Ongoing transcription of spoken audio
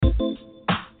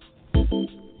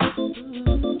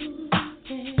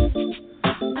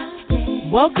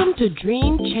Welcome to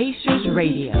Dream Chasers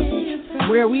Radio,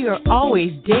 where we are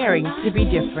always daring to be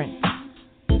different.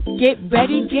 Get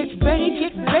ready, get ready,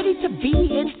 get ready to be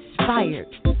inspired.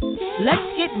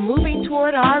 Let's get moving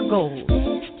toward our goals.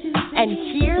 And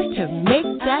here to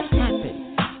make that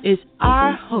happen is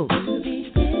our host,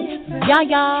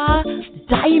 Yaya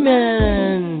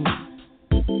Diamond.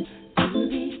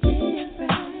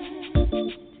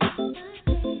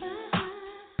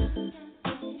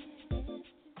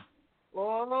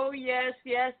 Oh, yes,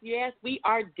 yes, yes. We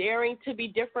are daring to be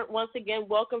different once again.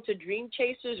 Welcome to Dream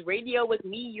Chasers Radio with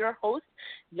me, your host,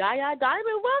 Yaya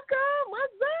Diamond. Welcome.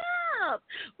 What's up?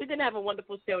 We're going to have a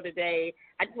wonderful show today.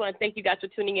 I just want to thank you guys for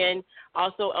tuning in.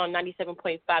 Also on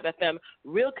 97.5 FM,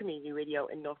 Real Community Radio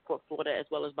in Northport, Florida, as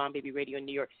well as Bomb Baby Radio in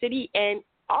New York City, and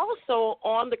also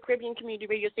on the Caribbean Community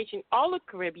Radio Station, all of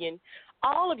Caribbean.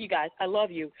 All of you guys, I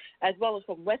love you, as well as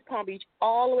from West Palm Beach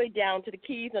all the way down to the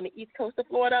Keys on the east coast of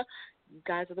Florida. You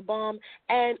guys are the bomb.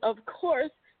 And, of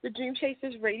course, the Dream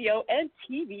Chasers Radio and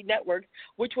TV networks,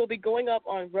 which will be going up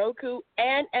on Roku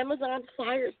and Amazon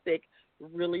Fire Stick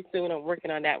really soon. I'm working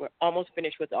on that. We're almost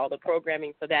finished with all the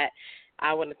programming for that.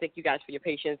 I want to thank you guys for your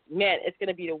patience. Man, it's going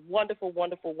to be a wonderful,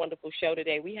 wonderful, wonderful show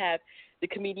today. We have the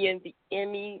comedian, the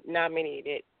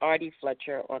Emmy-nominated Artie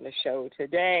Fletcher on the show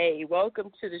today.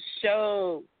 Welcome to the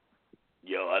show.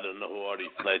 Yo, I don't know who Artie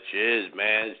Fletcher is,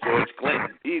 man. It's George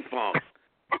Clinton, P-Funk.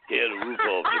 Tear the roof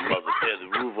off the mother, tear the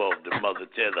roof off the mother,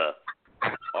 tear the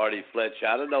Artie Fletcher.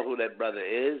 I don't know who that brother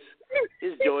is.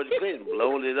 It's George Clinton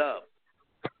blowing it up.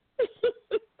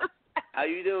 How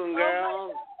you doing,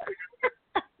 girl?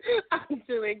 I'm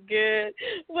doing good.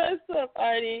 What's up,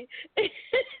 Artie?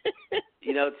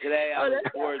 You know, today I was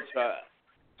bored,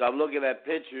 so I'm looking at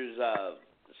pictures,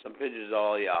 some pictures of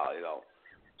all y'all, you know.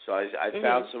 So I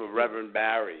found some of Reverend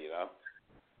Barry, you know.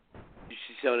 You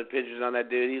see some of the pictures on that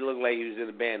dude? He looked like he was in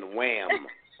the band Wham.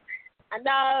 I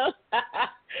know.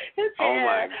 Oh,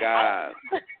 my God.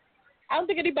 I don't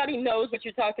think anybody knows what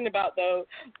you're talking about, though,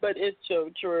 but it's so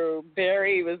true.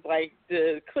 Barry was like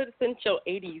the quintessential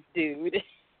 80s dude.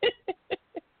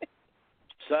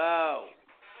 So,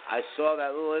 I saw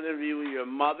that little interview with your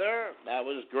mother. That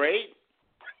was great.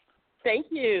 Thank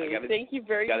you. Thank you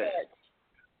very much.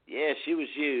 Yeah, she was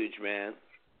huge, man.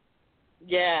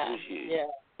 Yeah. She was huge. Yeah.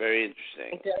 Very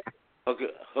interesting.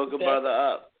 Hook a brother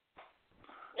up.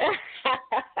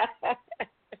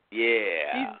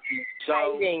 Yeah.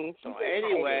 So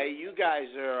anyway, you guys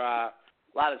are a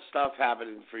lot of stuff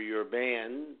happening for your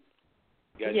band.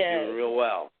 You guys are doing real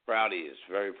well. Proud of you.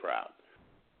 Very proud.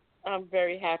 I'm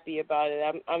very happy about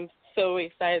it. I'm so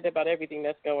excited about everything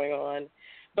that's going on.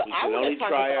 But we can only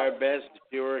try our best to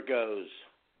see where it goes.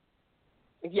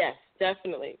 Yes,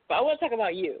 definitely. But I want to talk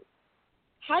about you.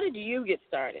 How did you get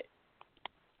started?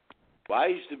 Well, I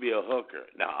used to be a hooker.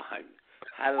 No,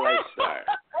 how did I start?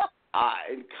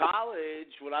 In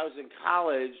college, when I was in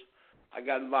college, I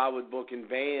got involved with booking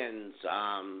bands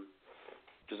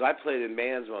because I played in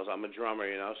bands most. I'm a drummer,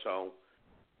 you know. So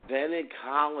then in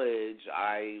college,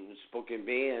 I was booking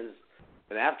bands.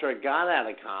 And after I got out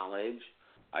of college,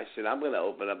 I said, I'm going to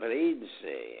open up an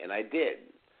agency. And I did.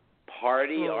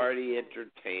 Artie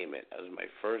Entertainment. That was my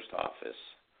first office.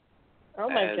 Oh,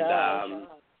 my gosh.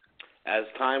 As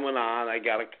time went on, I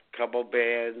got a couple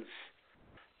bands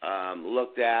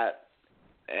looked at,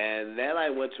 and then I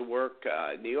went to work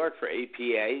in New York for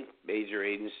APA, major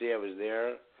agency. I was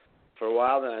there for a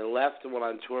while, then I left and went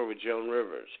on tour with Joan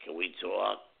Rivers. Can we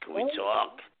talk? Can we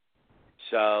talk?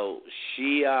 So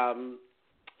she's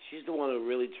the one who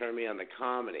really turned me on to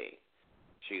comedy.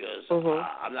 She goes,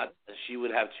 I'm not. She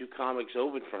would have two comics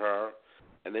open for her,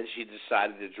 and then she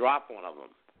decided to drop one of them.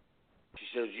 She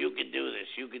says, you can do this,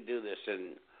 you can do this.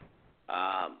 And,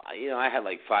 you know, I had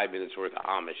like 5 minutes worth of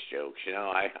Amish jokes, you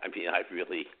know. I mean, I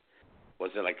really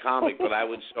wasn't a comic, but I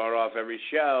would start off every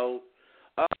show.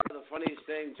 Oh, the funniest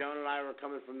thing, Joan and I were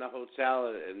coming from the hotel,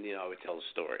 and you know, I would tell a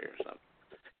story or something.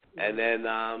 And then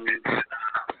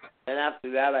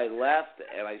after that, I left,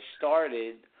 and I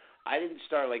started. I didn't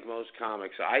start like most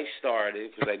comics. I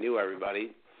started, because I knew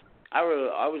everybody, I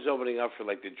was opening up for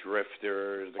like the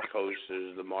Drifters, the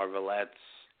Coasters, the Marvelettes,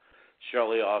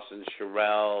 Shirley Austin,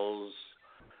 Shirelles,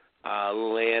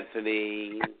 Lil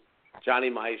Anthony, Johnny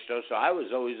Maestro. So I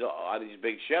was always on these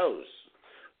big shows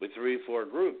with 3 or 4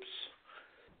 groups.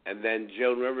 And then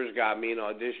Joan Rivers got me an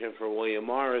audition for William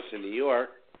Morris in New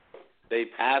York. They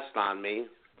passed on me,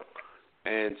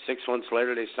 and 6 months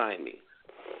later they signed me.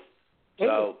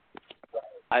 So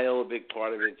I owe a big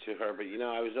part of it to her. But, you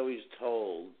know, I was always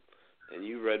told, and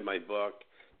you read my book,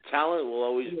 talent will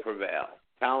always prevail.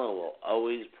 Talent will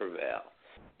always prevail.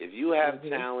 If you have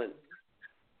talent,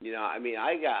 I mean,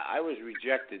 I was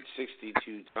rejected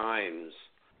 62 times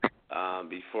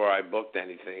before I booked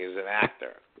anything as an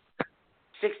actor.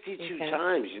 62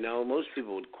 times, most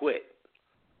people would quit.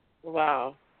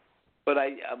 Wow. But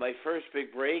my first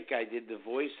big break, I did the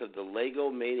voice of the Lego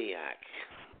Maniac.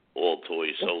 All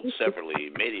toys sold separately,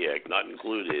 Maniac not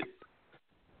included.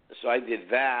 So I did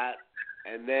that,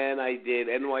 and then I did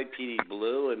NYPD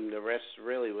Blue, and the rest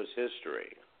really was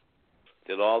history.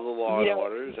 Did all the Law and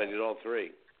Orders. I did all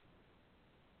three.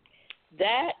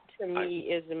 That, to me,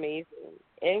 is amazing.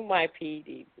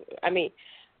 NYPD. I mean,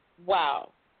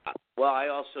 wow. Well, I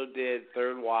also did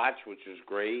Third Watch, which was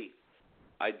great.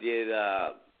 I did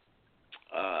a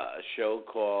show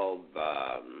called,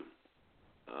 what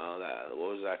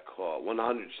was that called?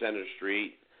 100 Center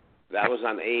Street. That was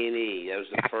on A&E. That was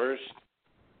the first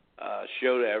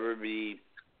show to ever be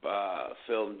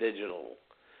filmed digital.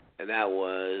 And that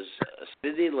was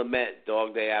Sidney Lumet,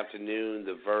 Dog Day Afternoon,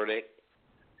 The Verdict.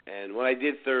 And when I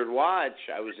did Third Watch,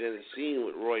 I was in a scene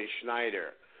with Roy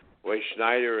Schneider. Roy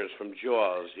Schneider is from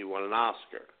Jaws. He won an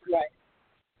Oscar. Right.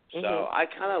 So I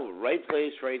kind of, right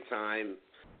place, right time.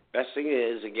 Best thing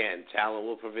is, again, talent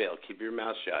will prevail. Keep your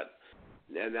mouth shut.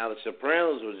 And now The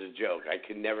Sopranos was a joke. I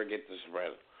could never get The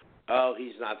Sopranos. Oh,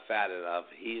 he's not fat enough.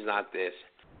 He's not this.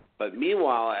 But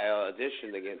meanwhile, I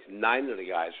auditioned against 9 of the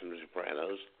guys from The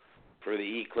Sopranos for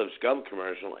the Eclipse Gum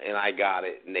commercial, and I got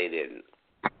it, and they didn't.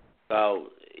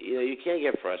 So, you can't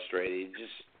get frustrated. You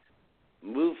just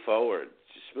move forward.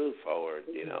 Just move forward,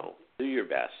 Do your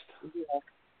best. Yeah.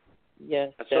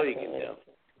 Yes, that's definitely. all you can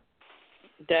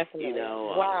do. Definitely.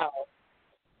 Wow.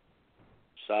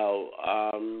 So,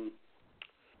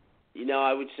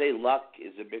 I would say luck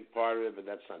is a big part of it, but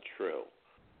that's not true.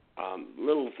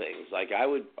 Little things like I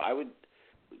would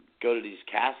go to these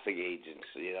casting agents,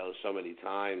 so many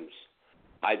times.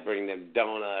 I'd bring them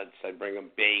donuts, I'd bring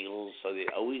them bagels, so they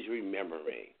always remember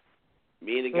me.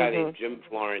 Me and a guy named Jim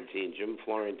Florentine. Jim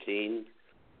Florentine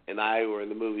and I were in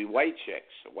the movie White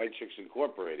Chicks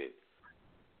Incorporated.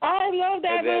 I love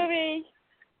that movie.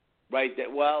 Right.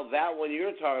 That one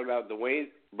you're talking about, the Wayne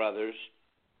brothers,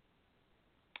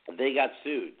 they got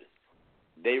sued.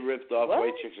 They ripped off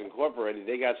White Chicks Incorporated.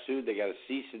 They got sued. They got a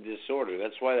cease and desist order.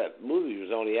 That's why that movie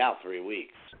was only out 3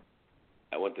 weeks.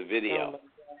 I went to video.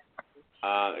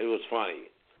 It was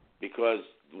funny because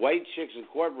White Chicks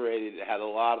Incorporated had a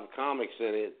lot of comics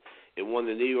in it. It won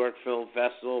the New York Film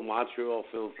Festival, Montreal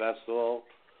Film Festival,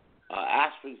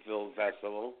 Aspen Film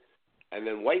Festival, and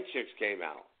then White Chicks came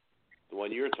out, the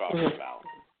one you're talking about.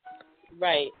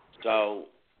 Right. So,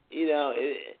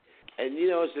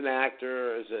 as an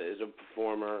actor, as a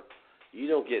performer, you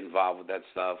don't get involved with that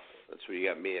stuff. That's what you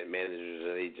got managers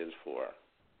and agents for.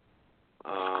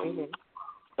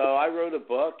 So I wrote a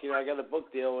book. I got a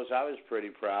book deal, which I was pretty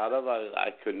proud of.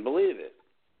 I couldn't believe it.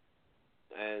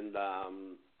 And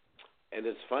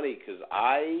it's funny because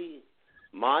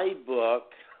my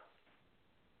book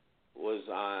was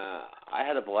I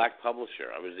had a black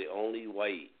publisher. I was the only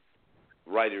white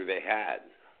writer they had.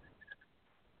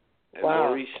 And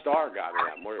Maurice Starr got me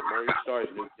that. Maurice Starr is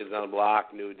New Kids on the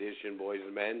Block, New Edition, Boys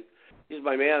and Men. He's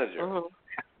my manager.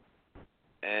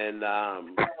 And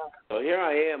so here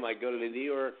I am. I go to the New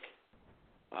York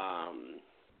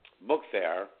book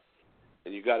fair,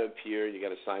 and you got to appear, you got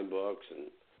to sign books, and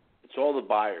it's all the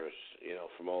buyers,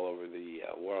 from all over the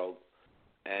world.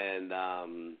 And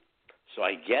so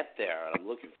I get there, and I'm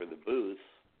looking for the booth,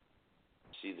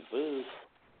 see the booth,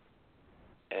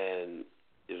 and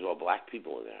there's all black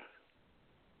people in there.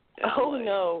 And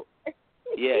no.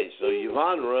 Yeah, so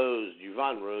Yvonne Rose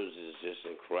is just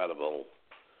incredible.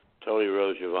 Tony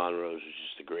Rose, Yvonne Rose is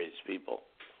just the greatest people.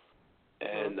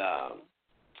 And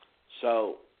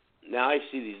so now I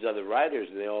see these other writers,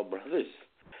 and they're all brothers.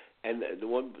 And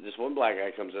this one black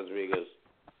guy comes up to me and goes,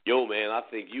 "Yo, man, I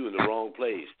think you in the wrong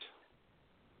place."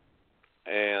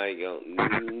 And I go,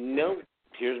 "No,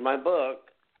 here's my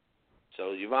book."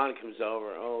 So Yvonne comes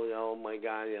over, oh my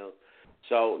God,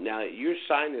 So now you're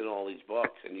signing all these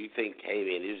books, and you think, hey,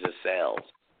 man, these are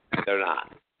sales. They're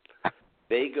not.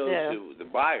 They go to the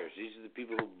buyers. These are the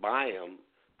people who buy them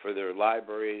for their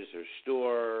libraries, their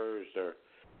stores.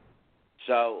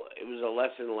 So it was a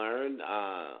lesson learned.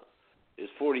 It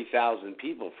was 40,000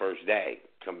 people first day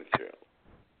coming through.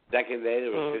 Second day,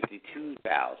 there was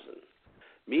 52,000.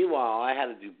 Meanwhile, I had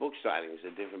to do book signings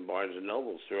at different Barnes &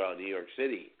 Nobles throughout New York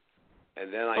City.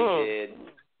 And then I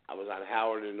was on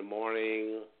Howard in the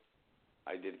morning.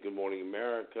 I did Good Morning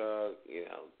America,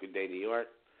 Good Day New York.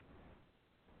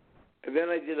 And then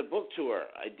I did a book tour.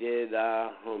 I did,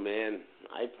 I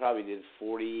probably did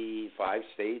 45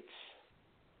 states.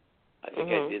 I think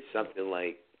I did something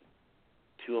like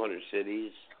 200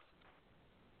 cities.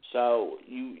 So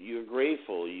you're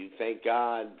grateful. You thank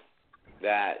God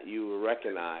that you were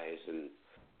recognized. And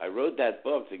I wrote that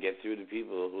book to get through to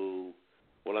people who,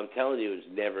 what I'm telling you is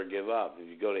never give up. If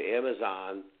you go to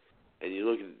Amazon and you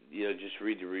look at, just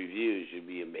read the reviews, you'd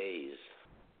be amazed.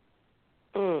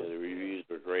 The reviews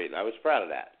were great. I was proud of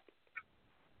that.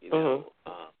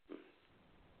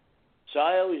 So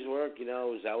I always work, I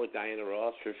was out with Diana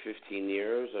Ross for 15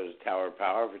 years. I was Tower of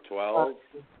Power for 12.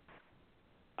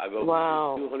 I've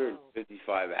opened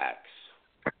 255 acts.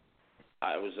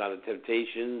 I was on the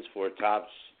Temptations for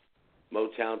Tops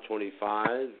Motown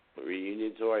 25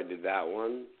 reunion tour. I did that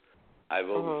one. I've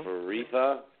opened for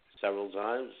Aretha several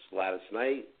times. Gladys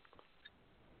Knight.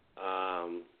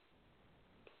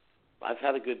 I've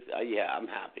had a good. I'm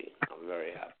happy. I'm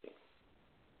very happy.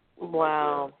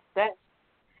 Wow,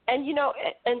 and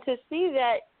to see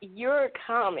that you're a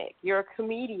comic, you're a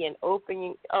comedian,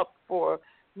 opening up for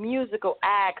musical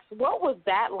acts. What was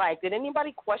that like? Did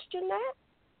anybody question that?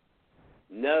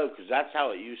 No, because that's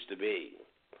how it used to be.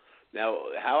 Now,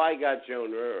 how I got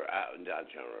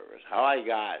how I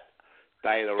got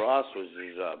Diana Ross was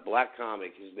a black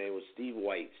comic. His name was Steve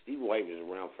White. Steve White was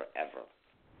around forever.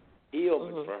 He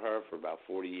opened for her for about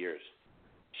 40 years.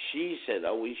 She said,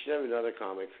 we should have another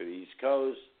comic for the East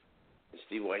Coast. And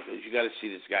Steve White goes, you got to see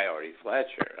this guy, Artie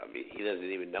Fletcher. I mean, he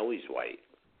doesn't even know he's white.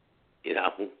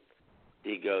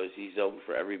 He goes, he's open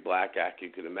for every black act you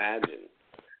could imagine.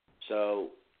 So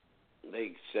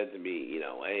they said to me,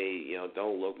 hey,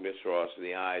 don't look Miss Ross in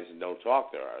the eyes and don't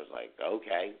talk to her. I was like,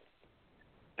 okay.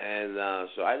 And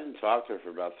so I didn't talk to her for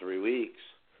about 3 weeks.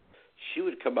 She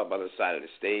would come up on the side of the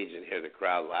stage and hear the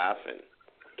crowd laughing.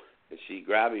 And she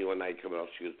grabbed me one night coming up.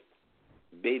 She goes,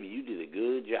 baby, you did a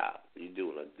good job. You're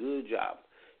doing a good job.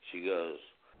 She goes,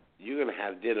 you're going to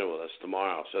have dinner with us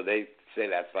tomorrow. So they say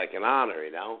that's like an honor,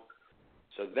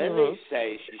 So then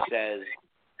she says,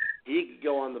 he could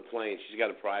go on the plane. She's got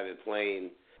a private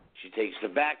plane. She takes the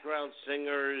background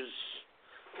singers,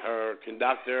 her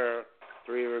conductor,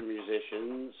 3 of her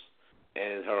musicians,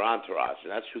 and her entourage.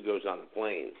 And that's who goes on the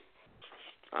plane.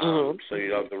 So you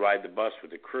don't have to ride the bus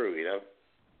with the crew,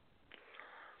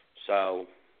 So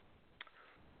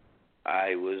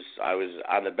I was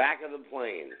on the back of the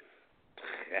plane,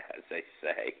 as they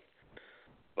say.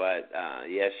 But,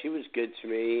 she was good to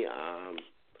me.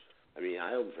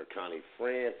 I opened for Connie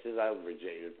Francis. I opened for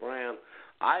James Brown.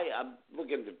 I'm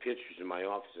looking at the pictures in my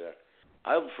office there.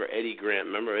 I opened for Eddie Grant.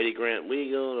 Remember Eddie Grant?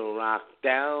 We gonna rock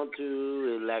down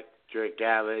to Electric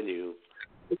Avenue.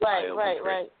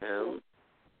 Right.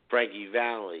 Frankie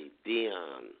Valli,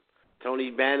 Dion, Tony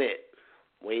Bennett,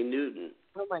 Wayne Newton.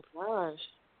 Oh, my gosh.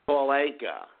 Paul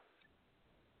Anka.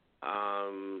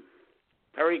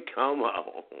 Perry Como.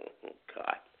 Oh,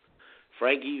 God.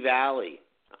 Frankie Valli.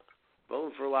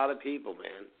 Voting for a lot of people,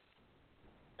 man.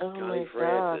 Oh, Connie my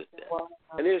Francis. gosh. Wow.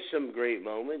 And there's some great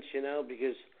moments,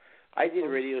 because I did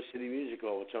Radio City Music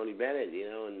Hall with Tony Bennett,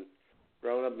 and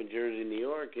growing up in Jersey, New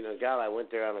York, God, I went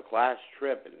there on a class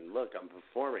trip, and look, I'm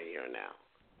performing here now.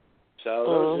 So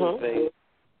those are the things,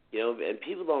 and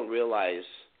people don't realize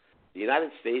the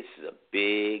United States is a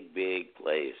big, big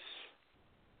place.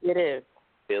 It is.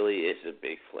 It really is a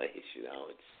big place,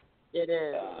 It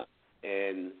is.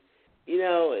 And,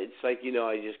 it's like,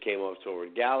 I just came off tour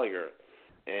with Gallagher,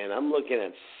 and I'm looking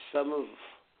at some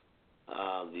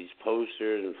of these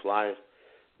posters and flyers.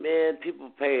 Man,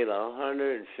 people paid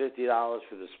 $150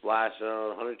 for the splash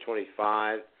zone,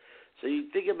 $125. So you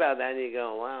think about that and you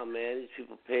go, wow, man, these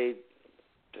people paid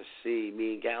to see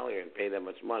me and Gallagher and pay that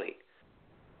much money.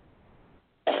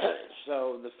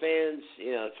 So the fans,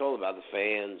 it's all about the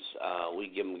fans. We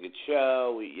give them a good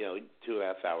show. We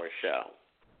 2.5-hour show.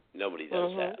 Nobody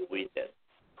does that. We did.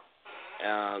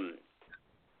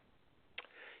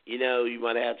 You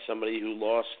might have had somebody who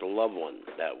lost a loved one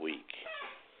that week.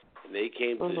 And they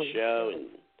came to the show and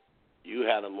you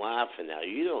had them laughing. Now,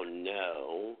 you don't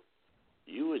know.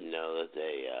 You would know that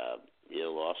they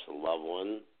lost a loved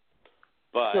one.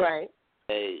 But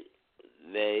they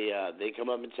come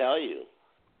up and tell you.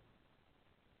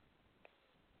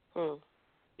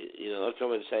 They'll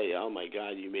come and say, oh, my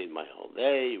God, you made my whole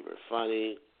day. You were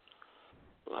funny.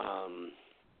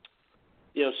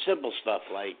 Simple stuff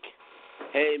like,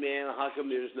 hey, man, how come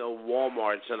there's no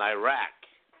Walmarts in Iraq?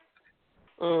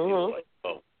 Like,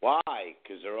 oh, why?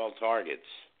 Because they're all targets.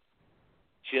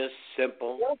 Just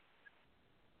simple,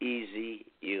 easy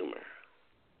humor.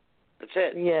 That's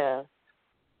it. Yeah.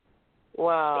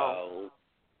 Wow.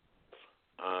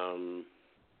 So,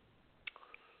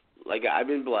 I've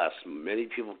been blessed. Many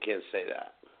people can't say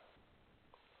that.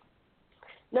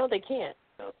 No, they can't.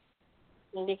 No.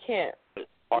 They can't.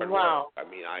 Hard wow. work.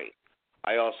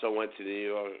 I also went to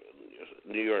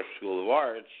New York School of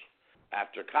Arts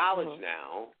after college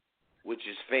now, which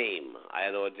is fame. I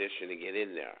had to audition to get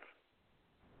in there,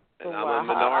 and I'm a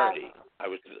minority. I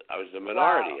was a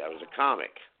minority. I was a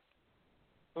comic.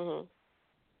 Mhm.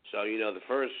 So the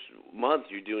first month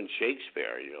you're doing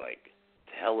Shakespeare, you're like,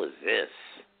 "The hell is this?"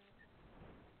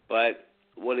 But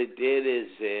what it did is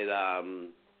it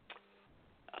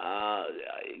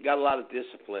got a lot of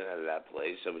discipline out of that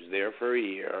place. I was there for a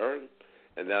year,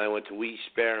 and then I went to Weiss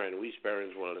Barron. Weiss Barron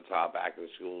is one of the top acting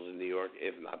schools in New York,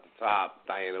 if not the top.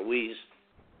 Diana Weiss,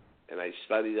 and I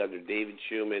studied under David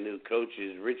Schumann, who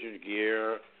coaches Richard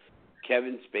Gere,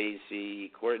 Kevin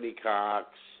Spacey, Courtney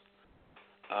Cox.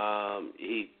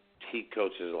 He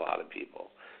coaches a lot of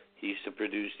people. He used to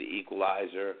produce The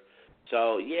Equalizer.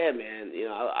 So yeah, man,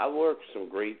 I worked with some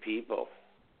great people.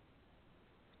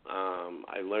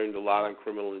 I learned a lot on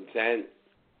Criminal Intent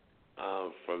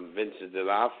from Vincent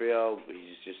D'Onofrio.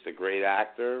 He's just a great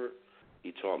actor.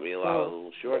 He taught me a lot of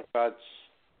little shortcuts.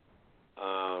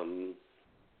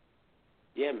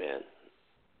 Yeah, man.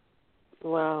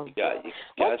 Wow. You got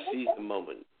to seize the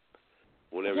moment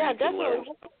whenever you can learn.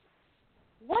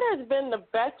 What has been the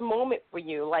best moment for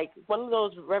you? Like one of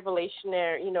those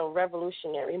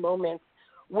revolutionary moments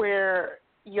where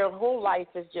your whole life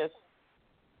is just,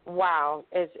 wow,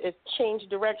 it's changed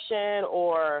direction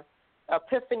or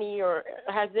epiphany, or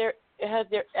has there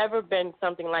ever been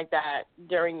something like that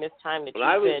during this time that when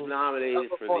you've been? When I was nominated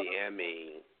for the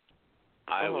Emmy,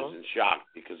 I was in shock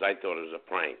because I thought it was a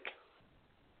prank.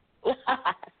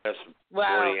 Best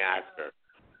supporting actor.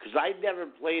 Because I never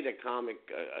played a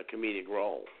comedic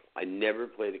role. I never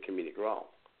played a comedic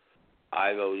role.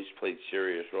 I've always played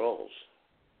serious roles.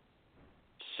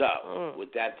 So,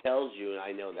 what that tells you, and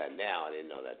I know that now, I didn't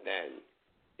know that then,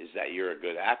 is that you're a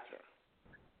good actor.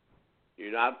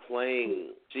 You're not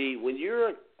playing. See, when you're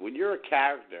a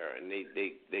character and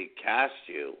they cast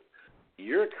you,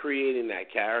 you're creating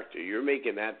that character. You're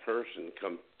making that person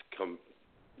come.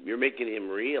 You're making him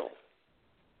real,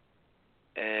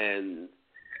 and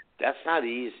that's not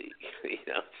easy.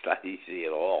 It's not easy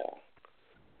at all.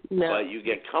 No. But you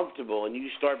get comfortable and you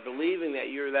start believing that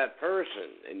you're that person,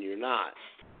 and you're not.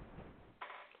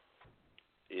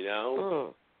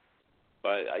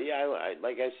 But I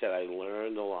like I said, I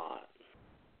learned a lot,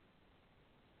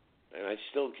 and I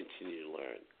still continue to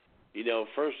learn.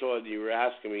 First of all, you were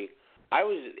asking me. I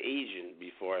was an agent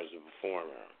before as a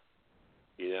performer.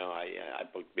 I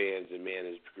booked bands and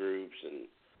managed groups, and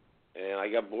I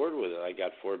got bored with it. I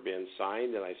got 4 bands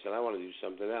signed, and I said I want to do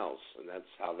something else, and that's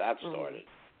how that started.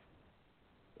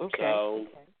 Okay. So,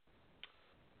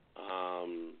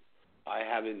 I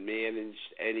haven't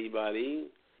managed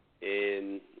anybody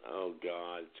in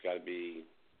it's got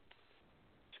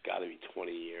to be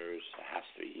 20 years. It has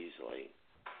to be easily.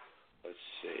 Let's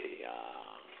see.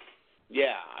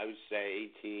 I would say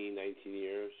 18, 19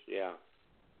 years. Yeah.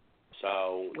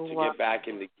 So to get back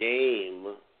in the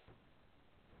game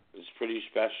is pretty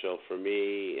special for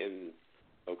me, and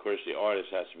of course the artist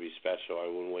has to be special. I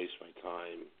wouldn't waste my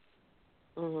time.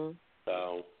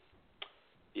 So,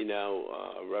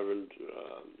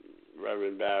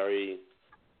 Reverend Barry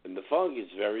and the Funk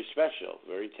is very special.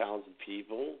 Very talented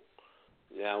people.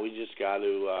 Now we just got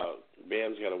to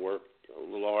band's got to work a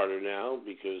little harder now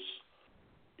because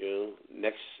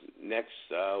next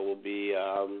will be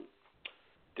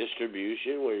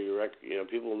distribution where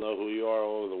people know who you are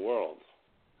all over the world.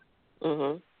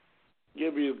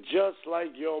 Give you just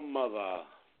like your mother.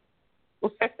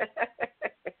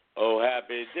 Oh,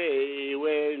 happy day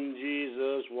when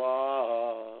Jesus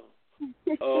was.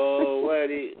 Oh, when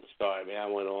he... Sorry, man, I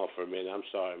went off for a minute. I'm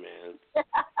sorry, man.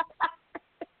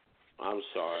 I'm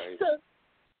sorry.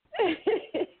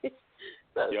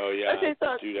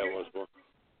 Do that once more.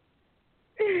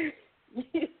 You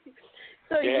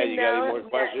got any more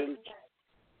questions?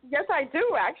 Yes, I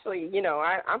do, actually.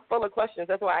 I'm full of questions.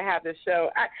 That's why I have this show.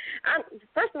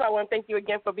 First of all, I want to thank you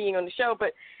again for being on the show.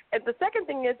 But the second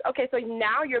thing is, okay, so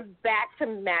now you're back to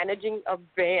managing a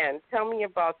band. Tell me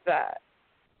about that.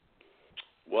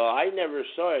 Well, I never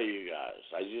saw you guys.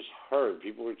 I just heard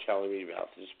people were telling me about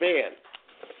this band.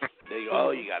 They go,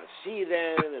 "Oh, you got to see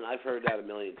them," and I've heard that a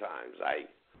million times.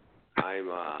 I've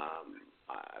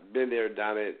been there,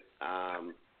 done it.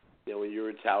 When you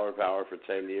were Tower Power for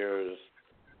 10 years,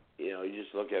 you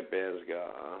just look at bands and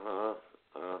go,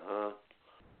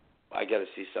 I got to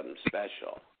see something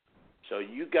special. So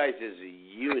you guys as a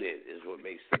unit is what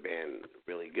makes the band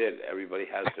really good. Everybody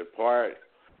has their part.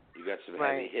 You got some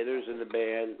heavy hitters in the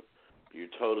band. You're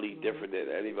totally different than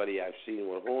anybody I've seen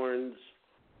with horns.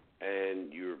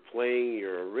 And you're playing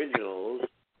your originals,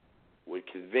 which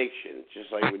with conviction.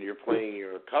 Just like when you're playing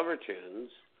your cover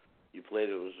tunes, you played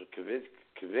it with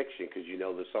conviction because you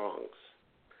know the songs.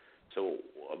 So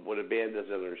what a band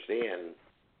doesn't understand,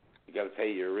 you got to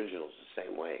pay your originals the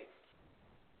same way.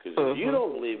 Because if you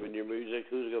don't believe in your music,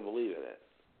 who's going to believe in it?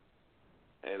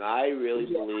 And I really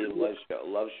believe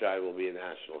Love Shy will be a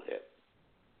national hit.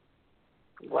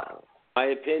 Wow. My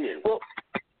opinion. Well,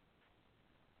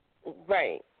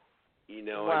 right. You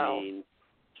know, I mean,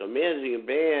 so managing a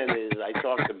band is, I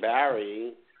talk to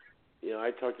Barry. You know,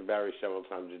 I talk to Barry several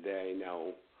times a day.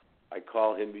 Now, I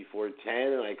call him before 10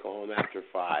 and I call him after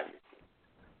 5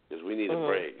 because we need a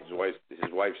break.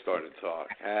 His wife started to talk.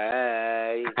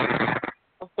 Hey.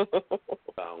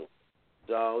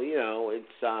 So you know,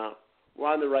 it's we're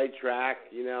on the right track.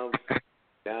 You know,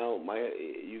 now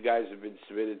you guys have been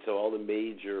submitted to all the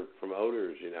major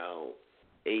promoters. You know,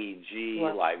 AG,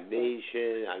 Live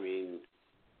Nation. I mean,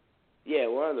 yeah,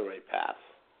 we're on the right path.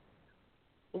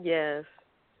 Yes,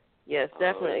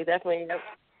 definitely.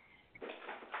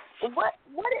 What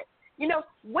you know,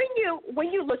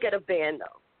 when you look at a band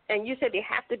though, and you said they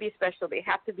have to be special, they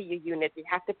have to be a unit, they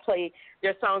have to play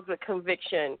their songs with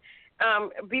conviction.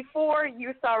 Before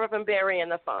you saw Reverend Barry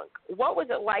and the Funk, what was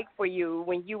it like for you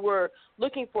when you were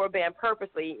looking for a band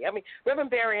purposely? I mean, Reverend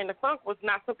Barry and the Funk was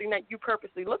not something that you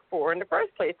purposely looked for in the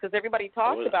first place because everybody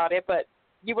talked about it, but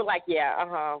you were like,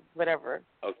 whatever.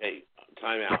 Okay,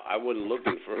 time out. I wasn't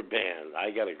looking for a band. I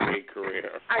got a great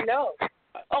career. I know.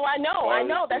 Oh, I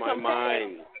know. That's what I'm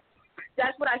saying.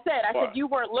 That's what I said. I said you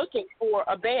weren't looking for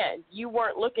a band. You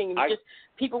weren't looking.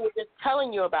 People were just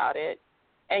telling you about it,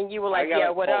 and you were like,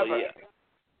 whatever.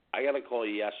 I got a call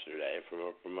yesterday from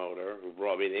a promoter who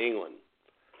brought me to England.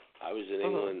 I was in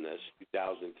England in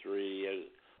 2003.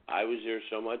 I was there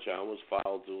so much I almost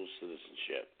filed dual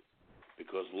citizenship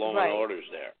because Law and Order's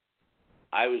there.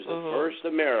 I was the first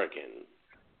American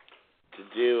to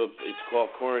do, it's called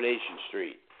Coronation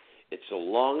Street. It's the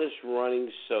longest running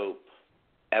soap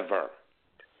ever.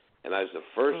 And I was the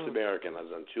first American. I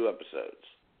was on 2 episodes.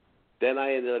 Then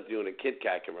I ended up doing a Kit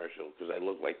Kat commercial because I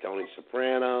looked like Tony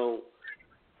Soprano.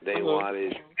 They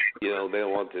wanted, they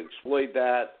wanted to exploit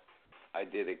that. I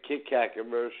did a Kit Kat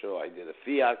commercial. I did a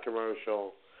Fiat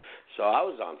commercial. So I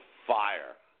was on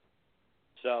fire.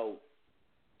 So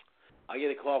I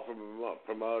get a call from a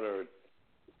promoter,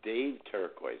 Dave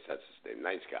Turquoise. That's his name.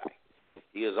 Nice guy.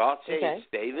 He goes, Artie, it's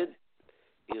David.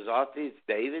 He goes, Artie, it's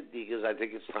David. He goes, I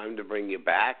think it's time to bring you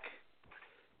back.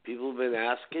 People have been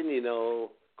asking,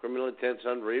 Criminal Intents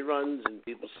on reruns, and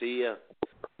people see you.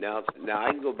 Now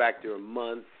I can go back there a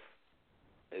month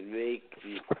and make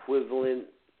the equivalent.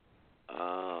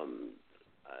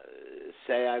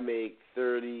 Say I make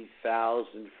 $30,000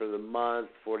 for the month,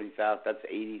 $40,000. That's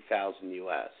 $80,000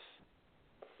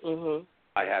 US.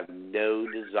 I have no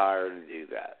desire to do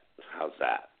that. How's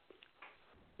that?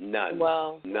 None.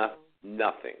 Well,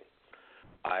 nothing.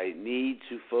 I need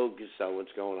to focus on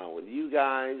what's going on with you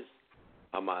guys.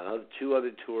 I'm on 2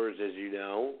 other tours, as you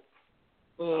know.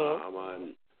 I'm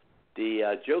on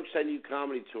the Jokes on You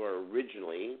comedy tour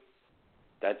originally.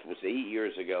 That was 8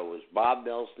 years ago. Was Bob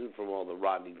Nelson from all the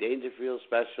Rodney Dangerfield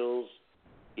specials.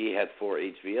 He had 4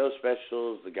 HBO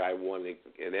specials. The guy won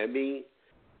an Emmy.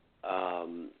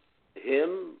 It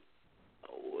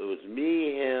was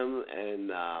me, him,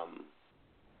 and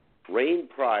Rain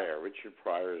Pryor, Richard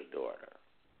Pryor's daughter.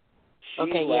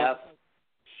 She left.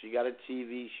 She got a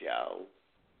TV show.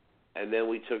 And then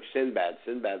we took Sinbad.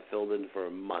 Sinbad filled in for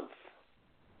a month.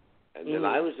 And then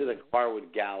I was in a car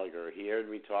with Gallagher. He heard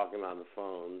me talking on the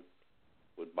phone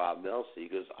with Bob Nelson. He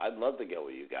goes, I'd love to go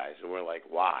with you guys. And we're like,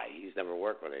 why? He's never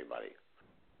worked with anybody.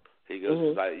 He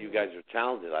goes, you guys are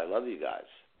talented. I love you guys.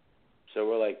 So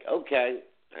we're like, okay.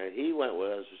 And he went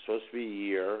with us. It was supposed to be a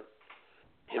year.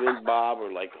 Him and Bob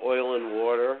were like oil and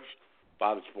water.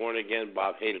 Bob's born again.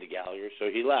 Bob hated Gallagher, so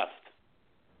he left.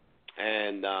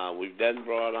 And we've then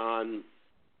brought on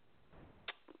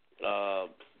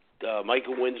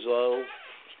Michael Winslow,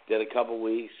 did a couple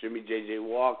weeks, Jimmy J.J.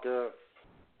 Walker,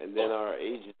 and then our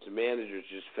agents and managers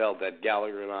just felt that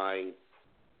Gallagher and I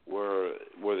were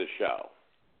the show.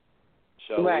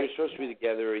 So we were supposed to be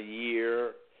together a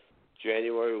year.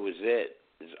 January was it.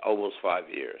 It's almost 5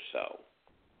 years. So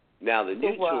now the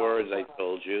new tour, as I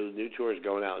told you, the new tour is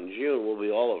going out in June. We'll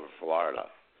be all over Florida.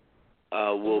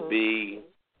 We'll be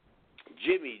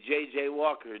Jimmy J.J.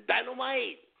 Walker,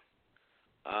 Dynamite.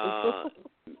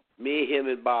 Me, him,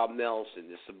 and Bob Nelson.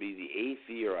 This will be the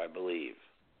 8th year, I believe.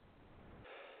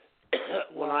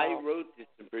 When I wrote this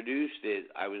and produced it,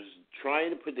 I was trying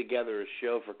to put together a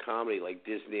show for comedy like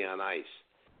Disney on Ice.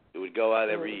 It would go out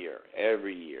every year,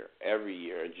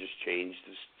 and just change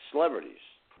the celebrities.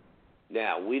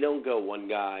 Now, we don't go one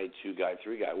guy, two guy,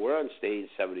 three guy. We're on stage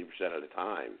 70% of the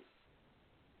time.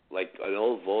 Like an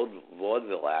old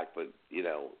vaudeville act, but,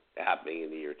 happening in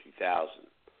the year 2000.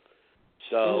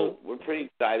 So we're pretty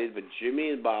excited, but Jimmy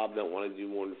and Bob don't want to do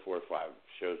more than 4 or 5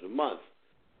 shows a month.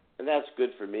 And that's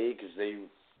good for me because they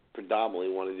predominantly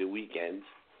want to do weekends,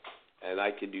 and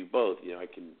I can do both. I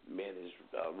can manage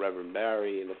Reverend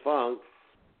Barry and the Funk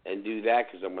and do that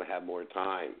because I'm going to have more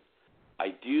time. I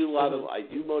do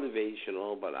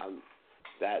motivational, but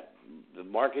the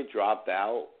market dropped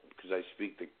out because I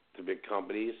speak to big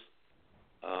companies.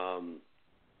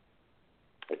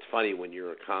 It's funny when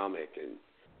you're a comic and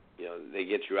they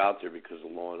get you out there because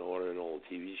of Law and Order and all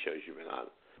the TV shows you've been on.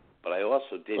 But I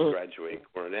also did graduate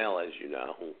Cornell, as you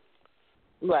know.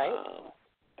 Right.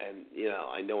 And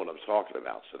I know what I'm talking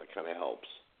about, so that kind of helps.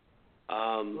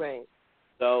 Right.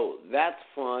 So that's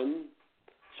fun.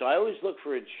 So I always look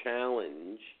for a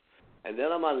challenge, and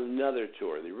then I'm on another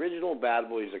tour. The original Bad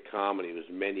Boys of Comedy was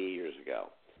many years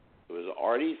ago. It was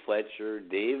Artie, Fletcher,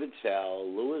 David Tell,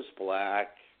 Louis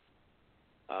Black,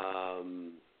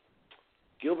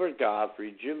 Gilbert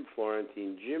Gottfried, Jim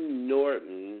Florentine, Jim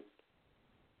Norton,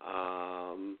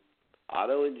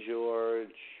 Otto and George,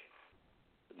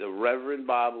 the Reverend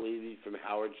Bob Levy from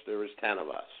Howard. There was 10 of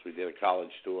us. We did a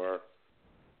college tour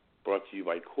brought to you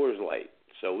by Coors Light.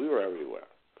 So we were everywhere.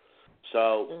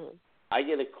 So I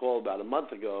get a call about a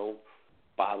month ago.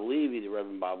 Bob Levy, the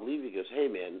Reverend Bob Levy, goes, "Hey,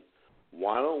 man,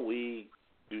 why don't we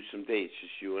do some dates,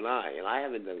 just you and I?" And I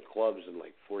haven't done clubs in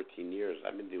like 14 years.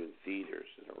 I've been doing theaters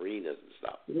and arenas and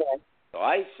stuff. Yeah. So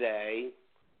I say,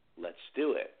 let's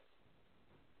do it.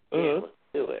 Yeah, let's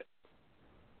do it.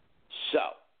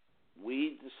 So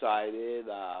we decided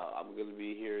I'm going to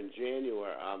be here in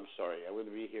January. I'm going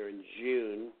to be here in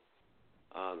June.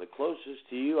 The closest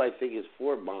to you, I think, is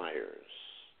Fort Myers.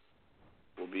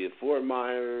 We'll be at Fort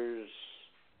Myers.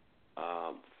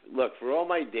 Look, for all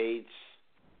my dates,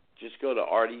 just go to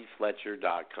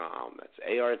artiefletcher.com. That's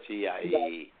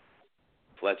ARTIE,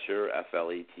 Fletcher,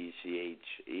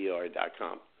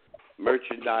 FLETCHER.com.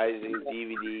 Merchandising,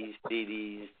 DVDs,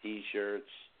 CDs,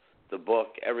 T-shirts, the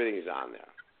book, everything's on there.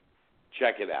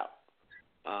 Check it out.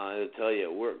 And I'll tell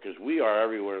you, because we are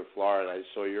everywhere in Florida. I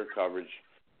saw your coverage.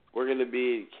 We're going to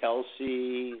be at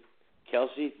Kelsey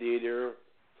Theater.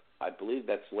 I believe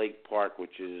that's Lake Park,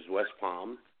 which is West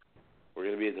Palm. We're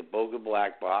going to be at the Boca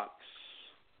Black Box.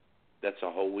 That's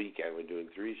a whole weekend. We're doing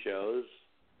 3 shows.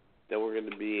 Then we're going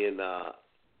to be in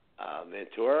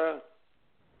Ventura,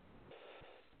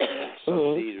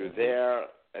 some theater there,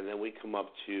 and then we come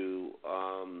up to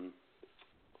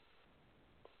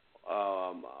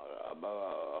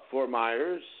Fort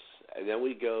Myers, and then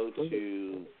we go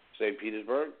to St.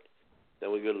 Petersburg.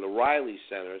 Then we go to the Riley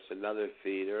Center. It's another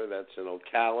theater that's in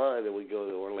Ocala, and then we go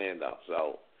to Orlando.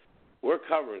 So we're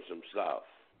covering some stuff.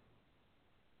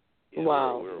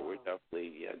 Wow. We're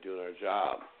definitely doing our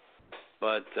job.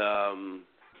 But, I'm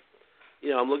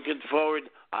looking forward.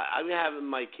 I'm having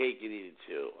my cake and eat it,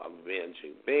 too. I'm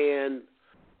managing band.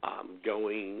 I'm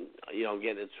going, I'm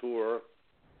getting a tour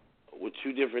with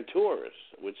 2 different tours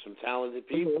with some talented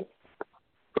people.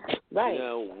 Right.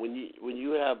 When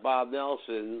you have Bob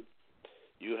Nelson,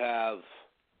 you have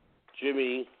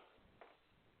Jimmy,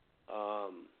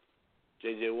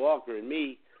 J.J. Walker, and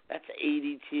me. That's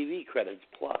 80 TV credits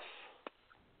plus.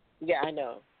 Yeah, I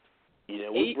know.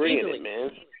 We're bringing it,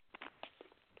 man.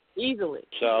 Easily.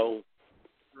 So,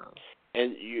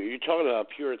 and you're talking about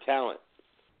pure talent.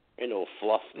 Ain't no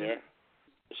fluff there.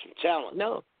 There's some talent.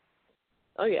 No.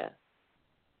 Oh, yeah.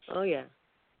 So.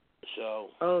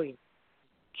 Oh, yeah.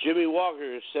 Jimmy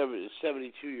Walker is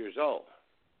 72 years old.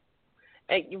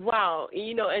 Wow.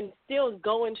 And still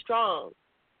going strong.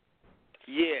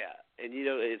 Yeah. And,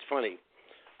 it's funny.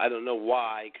 I don't know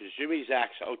why, because Jimmy's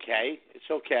act's okay.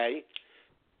 It's okay.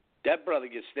 That brother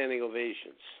gets standing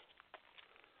ovations.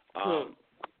 And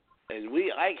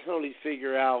I can only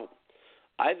figure out,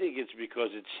 I think it's because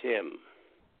it's him.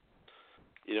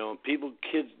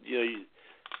 Kids,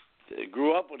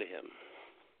 grew up with him.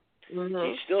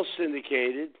 He's still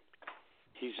syndicated.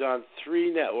 He's on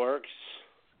 3 networks.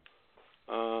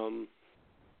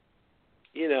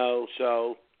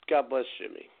 So God bless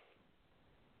Jimmy.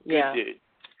 Good dude.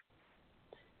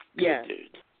 Good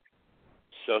dude.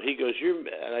 So he goes,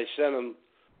 and I sent him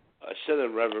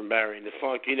Reverend Barry and the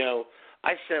Funk.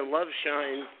 I sent Love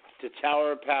Shine to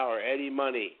Tower of Power, Eddie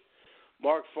Money,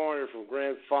 Mark Farner from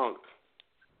Grand Funk.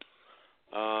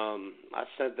 I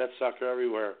sent that sucker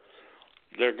everywhere.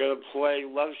 They're going to play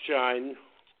Love Shine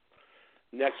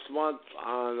next month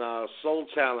on Soul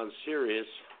Town on Sirius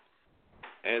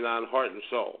and on Heart and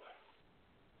Soul.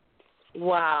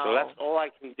 Wow. So that's all I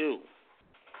can do.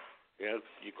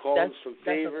 You call them some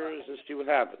favors and see what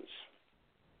happens.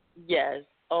 Yes.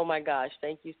 Oh, my gosh.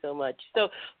 Thank you so much. So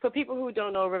for people who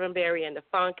don't know, Reverend Barry and the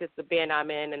Funk is the band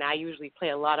I'm in, and I usually play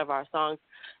a lot of our songs.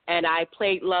 And I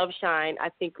played Love Shine, I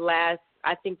think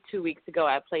 2 weeks ago.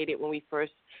 I played it when we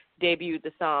first debuted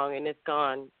the song, and it's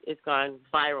gone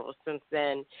viral since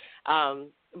then.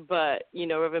 But,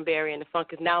 Reverend Barry and the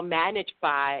Funk is now managed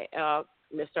by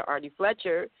Mr. Artie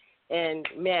Fletcher. And,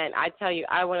 man, I tell you,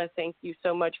 I want to thank you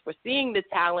so much for seeing the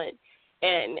talent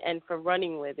and for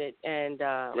running with it. And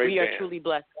we are truly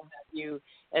blessed to have you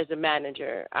as a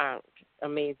manager.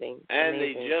 Amazing. And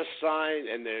amazing. They just signed,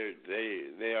 and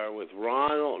they are with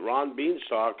Ron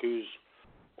Beanstalk, who's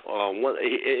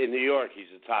in New York. He's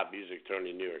the top music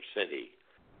attorney in New York City.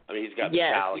 I mean, he's got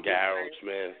Metallica,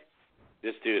 Aerosmith.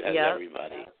 This dude has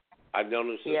everybody. I've known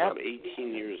him since I'm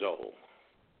 18 years old.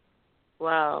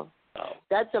 Wow. Oh.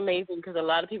 That's amazing, because a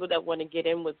lot of people that want to get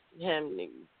in with him,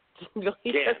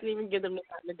 he doesn't even give them the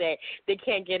time of day. They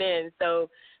can't get in. So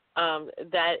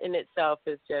that in itself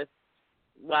is just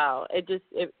wow. This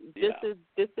is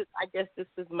I guess this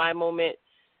is my moment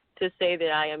to say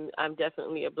that I'm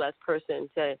definitely a blessed person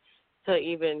to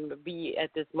even be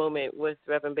at this moment with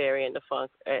Reverend Barry and the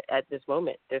Funk at this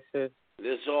moment. This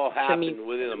all happened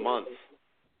within a month.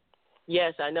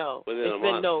 Yes, I know. Within a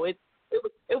month.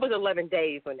 It was 11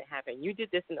 days when it happened. You did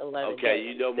this in 11 days. Okay,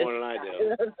 you know more than I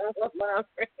do.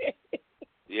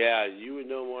 Yeah, you would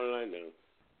know more than I do.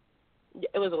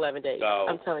 It was 11 days. So,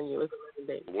 I'm telling you, it was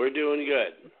 11 days. We're doing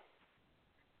good.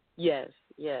 Yes.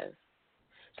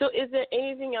 So is there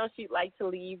anything else you'd like to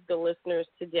leave the listeners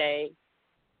today?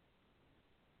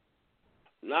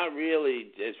 Not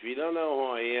really. If you don't know who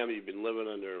I am, you've been living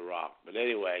under a rock. But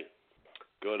anyway,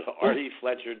 go to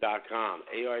artiefletcher.com,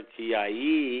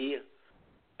 ARTIEFLETCHER.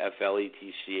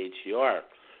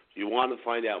 If you want to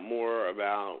find out more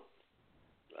about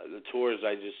the tours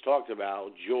I just talked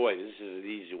about, Joy, this is an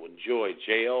easy one, Joy,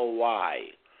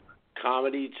 JOY,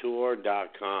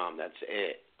 comedytour.com. That's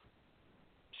it.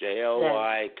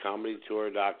 JOY,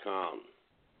 comedytour.com.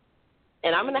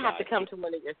 And I'm going to have to come to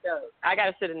one of your shows. I got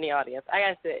to sit in the audience. I got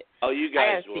to sit. Oh, you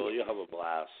guys will. You'll have a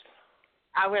blast.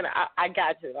 I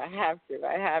got to. I have to.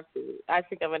 I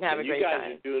think I'm going to have a great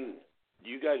time.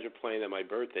 You guys are playing at my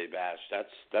birthday bash.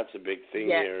 That's a big thing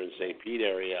here in St. Pete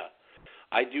area.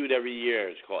 I do it every year.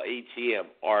 It's called ATM.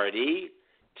 Artie,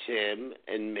 Tim,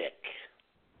 and Mick.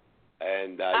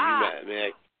 And you met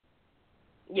Mick.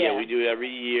 Yeah, we do it every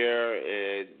year.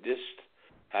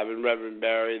 Having Reverend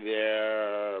Barry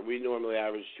there, we normally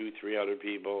average 200-300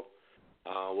 people.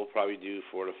 We'll probably do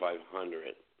 400 to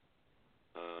 500.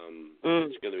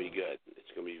 It's going to be good.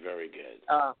 It's going to be very good.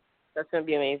 Oh, that's going to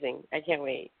be amazing. I can't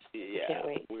wait. Yeah, can't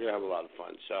wait. We're going to have a lot of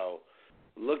fun. So,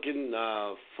 looking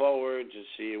forward to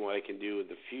seeing what I can do in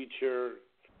the future.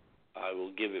 I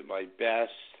will give it my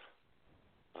best.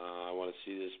 I want to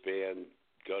see this band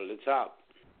go to the top.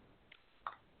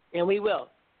 And we will.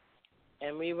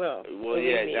 Well,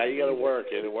 yeah, now you got to work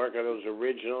and work on those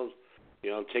originals.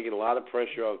 I'm taking a lot of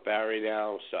pressure off Barry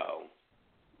now, so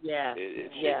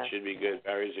it should be good.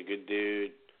 Barry's a good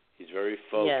dude. He's very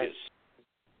focused.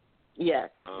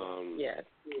 Yes. Yes.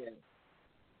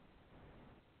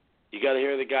 You got to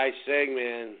hear the guy sing,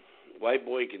 man. White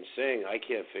boy can sing. I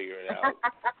can't figure it out.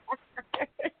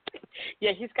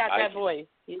 Yeah, he's got that voice.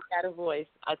 He's got a voice.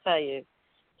 I'll tell you.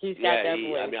 He's got that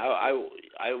voice. I mean,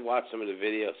 I watched some of the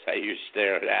videos how you're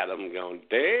staring at him going,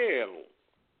 damn.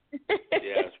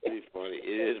 Yeah, it's pretty funny.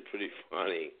 It is pretty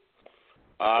funny.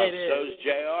 So's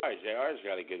JR. JR's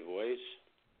got a good voice.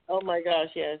 Oh, my gosh,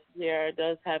 yes. JR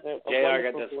does have a JR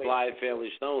got that voice. Sly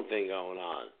Family Stone thing going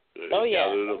on. Oh, yeah.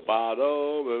 Down to the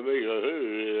bottom.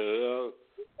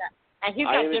 And he's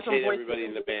got different voices. Everybody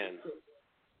in the band.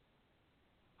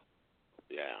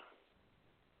 Yeah.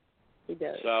 He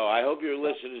does. So I hope your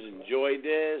listeners enjoyed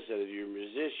this, and if you're a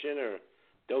musician, or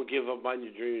don't give up on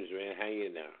your dreams, man. Hang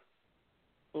in there.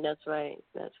 That's right.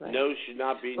 No should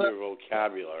not be in your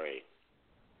vocabulary.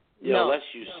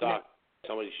 Unless you suck,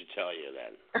 somebody should tell you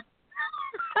then.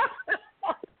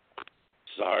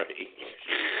 Sorry.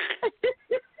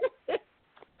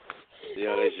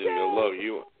 They should go, look,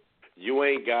 you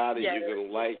ain't got it. You're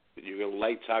gonna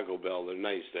like Taco Bell. They're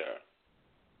nice there.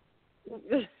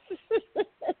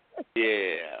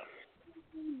 Yeah.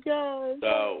 God.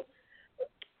 So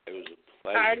it was a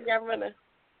pleasure. Artie,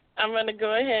 I'm gonna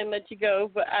go ahead and let you go,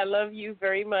 but I love you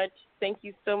very much. Thank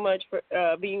you so much for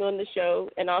being on the show,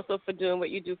 and also for doing what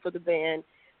you do for the band.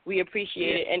 We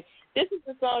appreciate it. And this is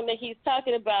the song that he's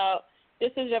talking about.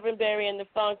 This is Reverend Barry and the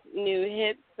Funk's new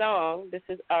hit song. This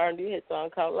is our new hit song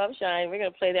called Love Shine. We're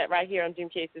going to play that right here on Dream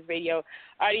Chasers Radio.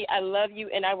 Artie, I love you,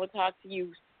 and I will talk to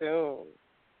you soon.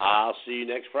 I'll see you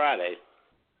next Friday.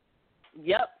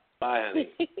 Yep. Bye, honey.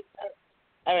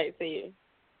 All right, see you.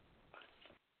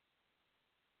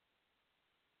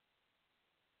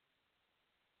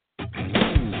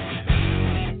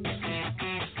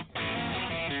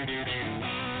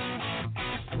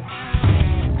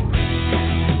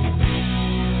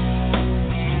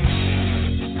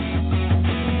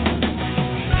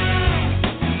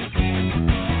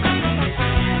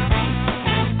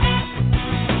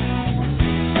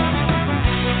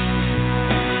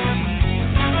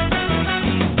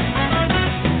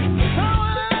 Come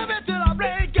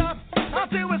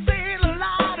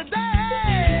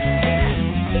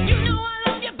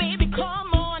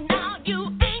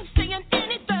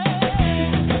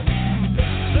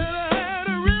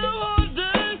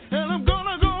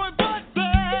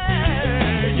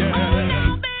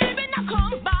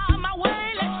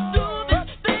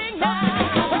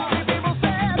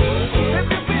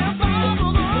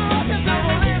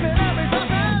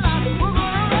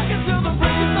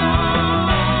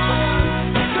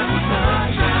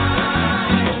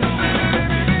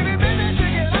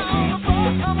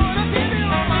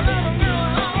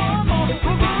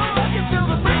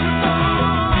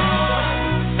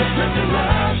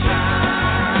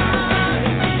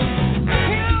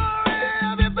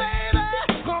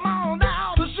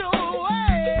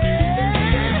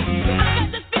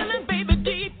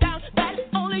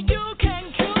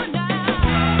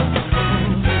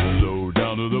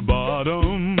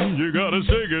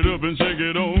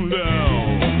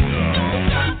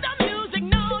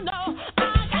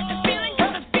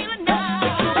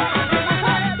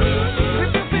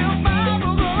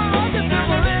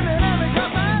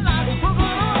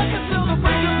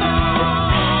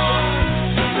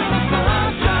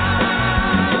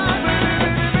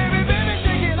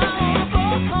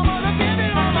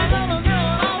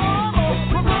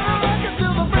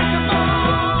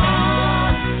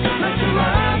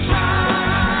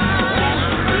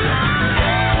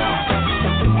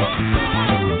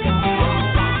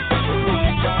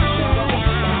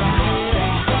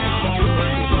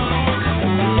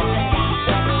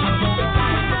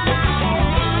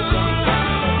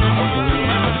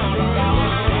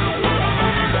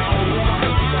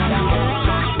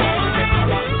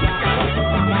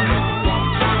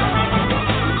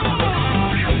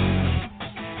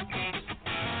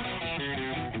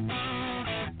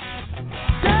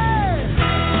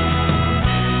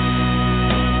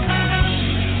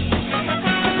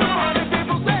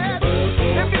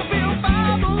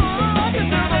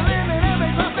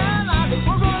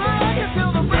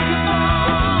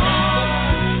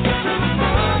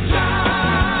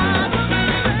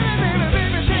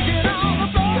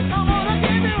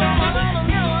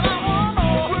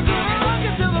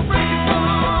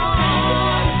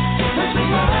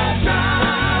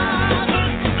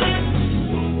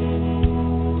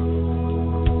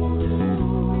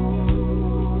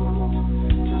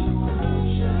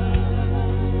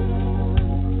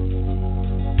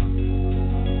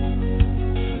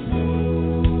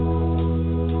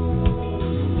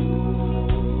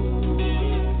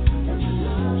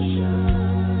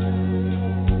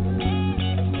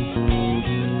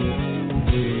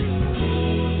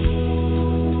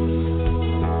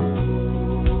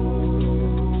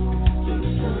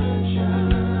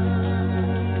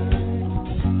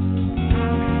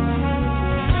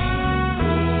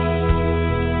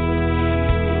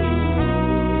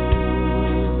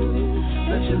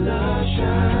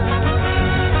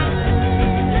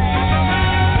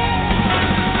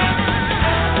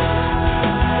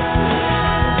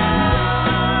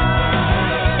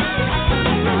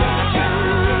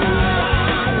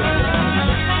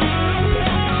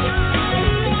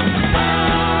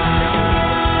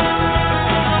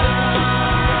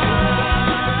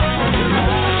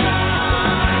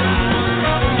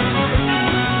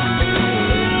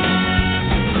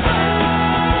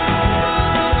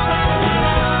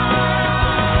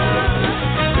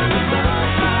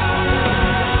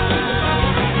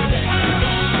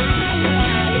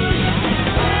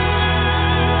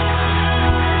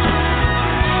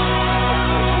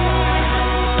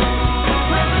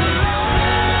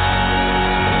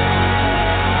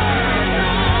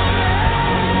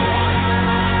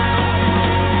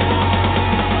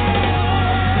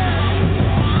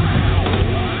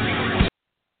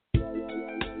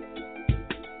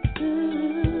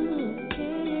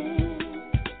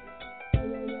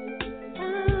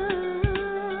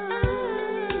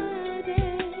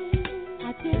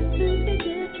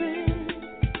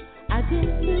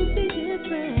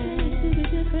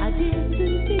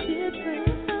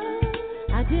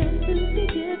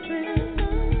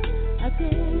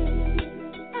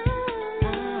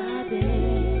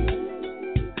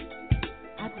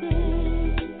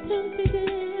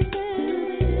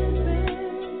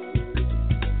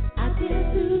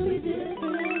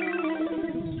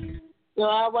So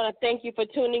I want to thank you for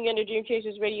tuning in to Dream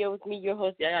Chasers Radio with me, your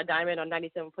host, Yaya Diamond, on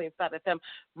 97.5 FM,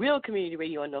 Real Community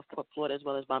Radio in Northport, Florida, as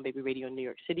well as Bomb Baby Radio in New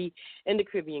York City, and the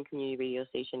Caribbean Community Radio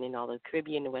Station in all the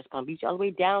Caribbean and West Palm Beach, all the way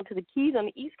down to the Keys on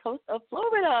the east coast of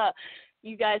Florida.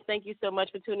 You guys, thank you so much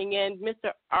for tuning in.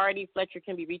 Mr. Artie Fletcher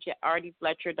can be reached at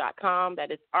artiefletcher.com. That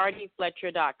is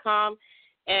artiefletcher.com.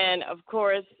 And, of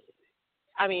course,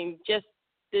 I mean, just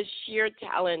the sheer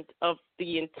talent of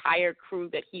the entire crew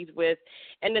that he's with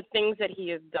and the things that he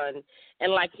has done.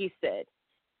 And like he said,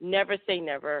 never say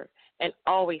never and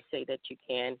always say that you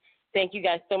can. Thank you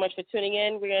guys so much for tuning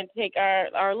in. We're going to take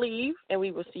our leave, and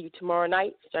we will see you tomorrow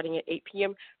night starting at 8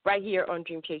 p.m. right here on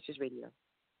Dream Chasers Radio.